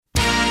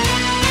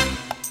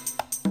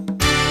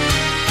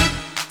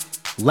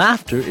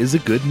Laughter is a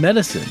good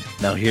medicine.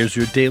 Now here's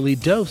your daily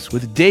dose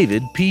with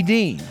David P.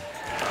 Dean.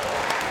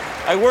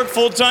 I work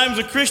full-time as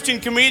a Christian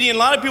comedian. A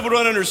lot of people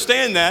don't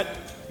understand that.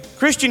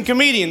 Christian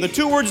comedian, the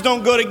two words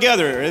don't go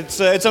together. It's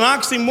an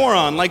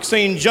oxymoron, like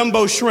saying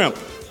jumbo shrimp.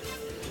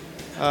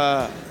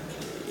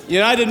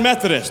 United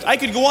Methodist. I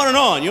could go on and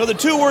on. The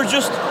two words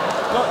just,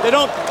 they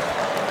don't.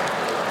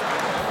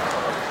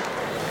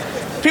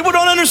 People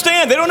don't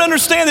understand. They don't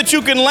understand that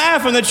you can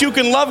laugh and that you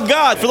can love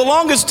God. For the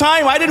longest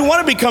time, I didn't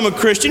want to become a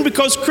Christian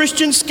because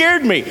Christians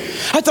scared me.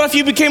 I thought if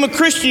you became a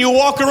Christian, you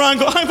walk around and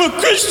go, I'm a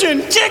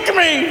Christian, kick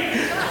me.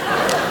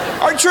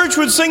 Our church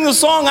would sing the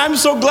song, I'm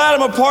so glad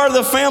I'm a part of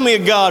the family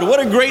of God. What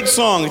a great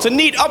song. It's a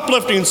neat,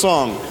 uplifting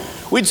song.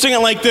 We'd sing it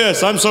like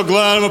this, I'm so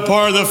glad I'm a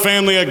part of the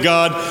family of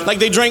God. Like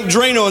they drank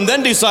Drano and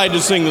then decided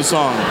to sing the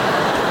song.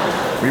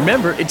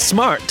 Remember, it's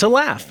smart to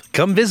laugh.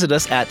 Come visit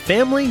us at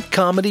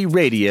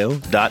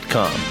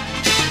FamilyComedyRadio.com.